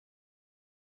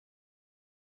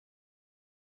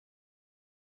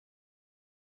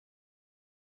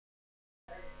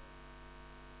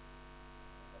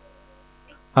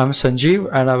I'm Sanjeev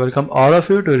and I welcome all of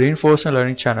you to Reinforcement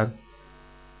Learning channel.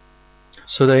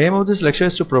 So the aim of this lecture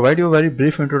is to provide you a very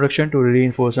brief introduction to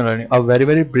reinforcement learning, a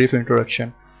very brief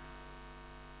introduction.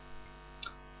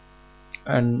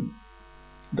 And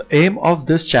the aim of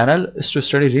this channel is to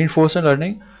study reinforcement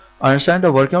learning, understand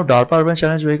the working of DARPA Urban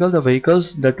Challenge vehicle, the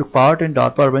vehicles that took part in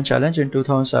DARPA Urban Challenge in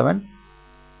 2007,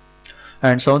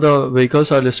 and some of the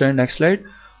vehicles are listed in next slide.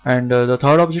 And the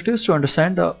third objective is to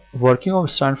understand the working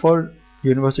of Stanford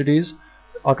University's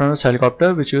autonomous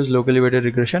helicopter, which uses locally weighted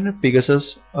regression and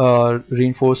PEGASUS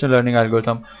reinforcement learning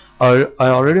algorithm. I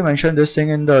already mentioned this thing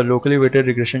in the locally weighted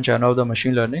regression channel of the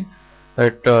machine learning,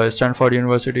 that Stanford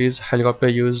University's helicopter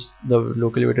use the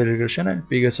locally weighted regression and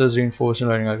PEGASUS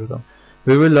reinforcement learning algorithm.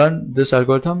 We will learn this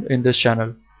algorithm in this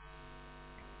channel.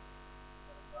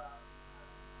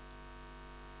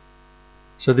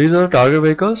 So these are the target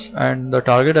vehicles, and the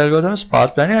target algorithm is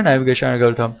path planning and navigation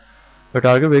algorithm. The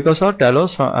target vehicles are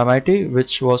TALOS from MIT,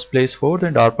 which was placed 4th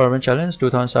in DARPA Urban Challenge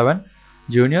 2007.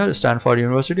 Junior, Stanford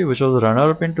University, which was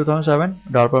runner-up in 2007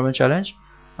 DARPA Urban Challenge.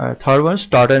 Third one is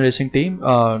TARTAN Racing Team.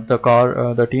 The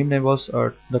car name was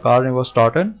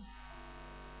TARTAN.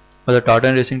 The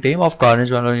TARTAN Racing Team of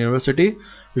Carnegie Mellon University,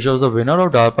 which was the winner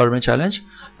of DARPA Urban Challenge.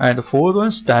 And the fourth one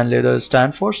is STANLEY, the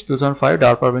Stanford's 2005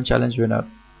 DARPA Urban Challenge winner.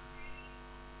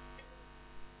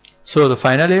 So the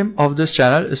final aim of this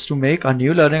channel is to make a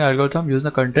new learning algorithm using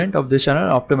the content of this channel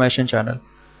and optimization channel.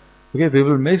 Okay, we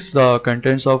will mix the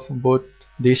contents of both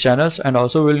these channels and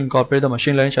also will incorporate the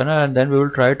machine learning channel, and then we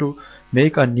will try to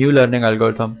make a new learning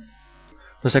algorithm.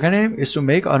 The second aim is to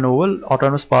make a novel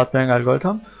autonomous path planning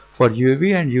algorithm for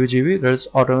UAV and UGV, that is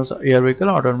autonomous air vehicle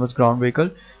and autonomous ground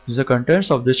vehicle, using the contents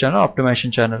of this channel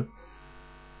optimization channel.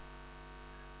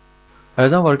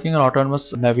 As I'm working on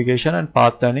autonomous navigation and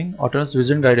path planning, autonomous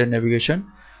vision guided navigation,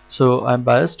 so I'm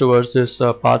biased towards this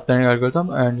path planning algorithm,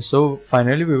 and so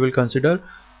finally we will consider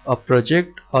a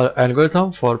project or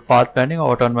algorithm for path planning of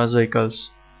autonomous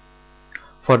vehicles.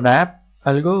 For NAPP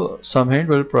Algo, some hint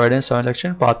will provide in 7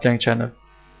 lecture path planning channel.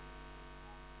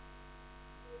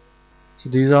 So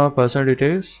these are my personal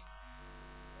details.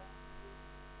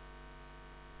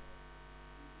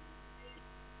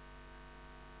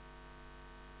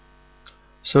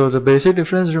 So the basic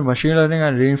difference between machine learning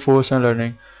and reinforcement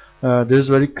learning, this is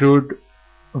very crude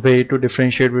way to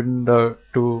differentiate between the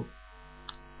two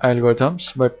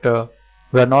algorithms, but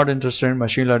we are not interested in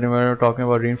machine learning when we are talking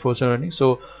about reinforcement learning.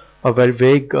 So a very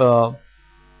vague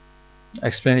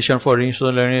explanation for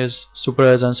reinforcement learning is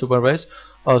supervised and unsupervised.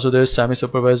 Also there is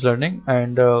semi-supervised learning,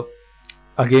 and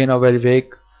again a very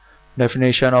vague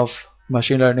definition of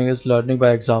machine learning is learning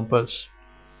by examples.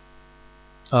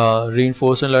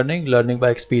 Reinforcement learning by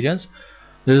experience.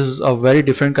 This is a very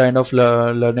different kind of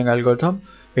learning algorithm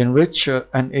in which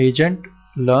an agent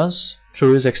learns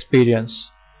through his experience.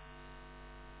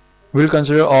 We'll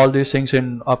consider all these things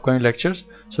in upcoming lectures,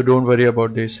 so don't worry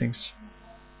about these things.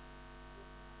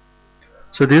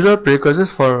 So these are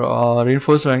precursors for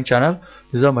reinforcement learning channel.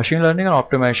 These are machine learning and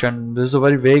optimization. This is a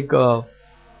very vague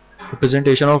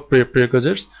representation of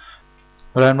precursors.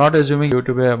 But I'm not assuming you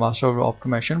to be a master of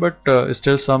optimization, but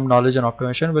still some knowledge in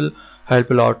optimization will help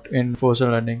a lot in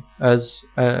reinforcement learning.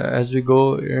 As we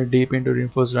go deep into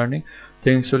reinforcement learning,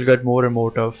 things will get more and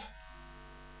more tough.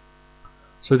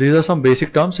 So these are some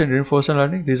basic terms in reinforcement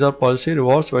learning. These are policy,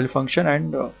 rewards, value function,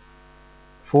 and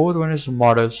fourth one is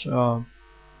models.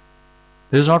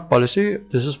 This is not policy,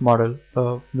 this is model.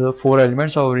 The 4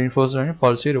 elements of reinforcement learning: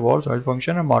 policy, rewards, value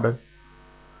function, and model.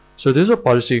 So this is a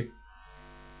policy.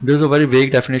 This is a very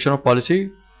vague definition of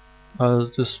policy.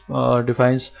 This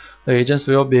defines the agent's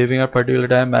way of behaving at a particular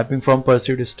time, mapping from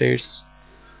perceived states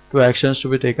to actions to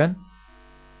be taken.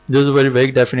 This is a very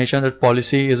vague definition that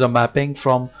policy is a mapping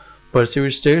from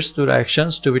perceived states to the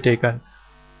actions to be taken.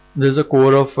 This is the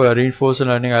core of reinforcement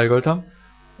learning algorithm.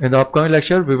 In the upcoming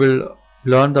lecture, we will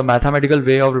learn the mathematical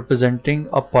way of representing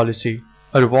a policy.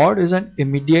 A reward is an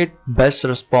immediate best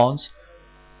response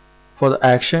for the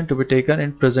action to be taken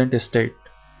in present state.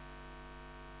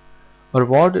 A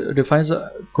reward defines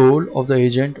the goal of the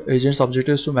agent. Agent's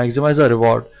objective is to maximize the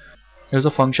reward. There is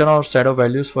a function or set of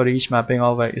values for each mapping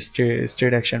of a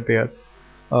state action pair.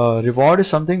 Reward is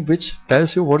something which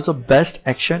tells you what is the best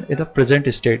action in the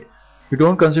present state. You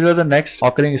don't consider the next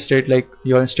occurring state, like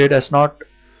you're in state S0,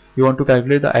 you want to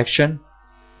calculate the action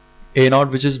A0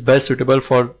 which is best suitable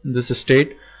for this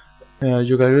state.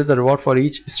 You calculate the reward for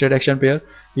each state action pair.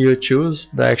 You choose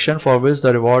the action for which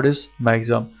the reward is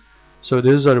maximum. So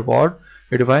this is a reward.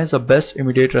 It defines the best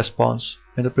immediate response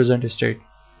in the present state.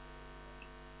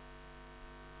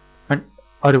 And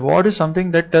a reward is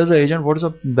something that tells the agent what is the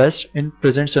best in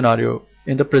present scenario,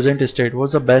 in the present state,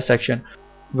 what's the best action.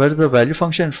 where the value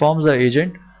function informs the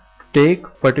agent to take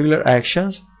particular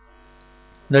actions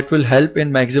that will help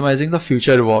in maximizing the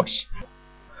future rewards.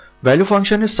 Value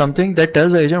function is something that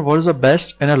tells the agent what is the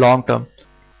best in a long term.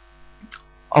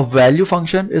 A value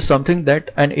function is something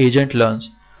that an agent learns.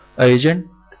 An agent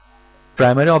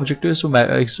primary objective is to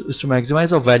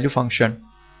maximize a value function.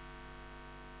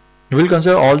 We will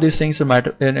consider all these things in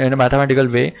a mathematical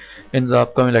way in the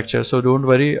upcoming lecture, so don't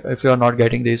worry if you are not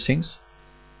getting these things.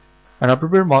 An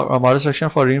appropriate model structure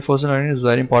for reinforcement learning is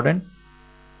very important.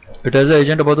 It tells the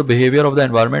agent about the behavior of the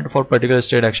environment for particular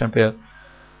state action pair.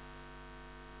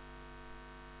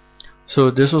 So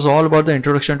this was all about the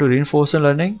introduction to reinforcement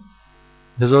learning.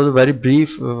 This was a very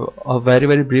brief,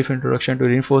 very brief introduction to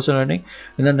reinforcement learning.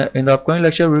 In the upcoming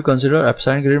lecture, we will consider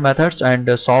absent grid methods and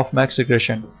softmax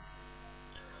regression.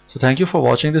 So thank you for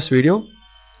watching this video,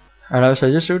 and I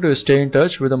suggest you to stay in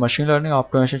touch with the machine learning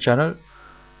optimization channel,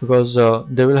 because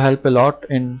they will help a lot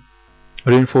in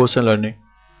reinforcement learning.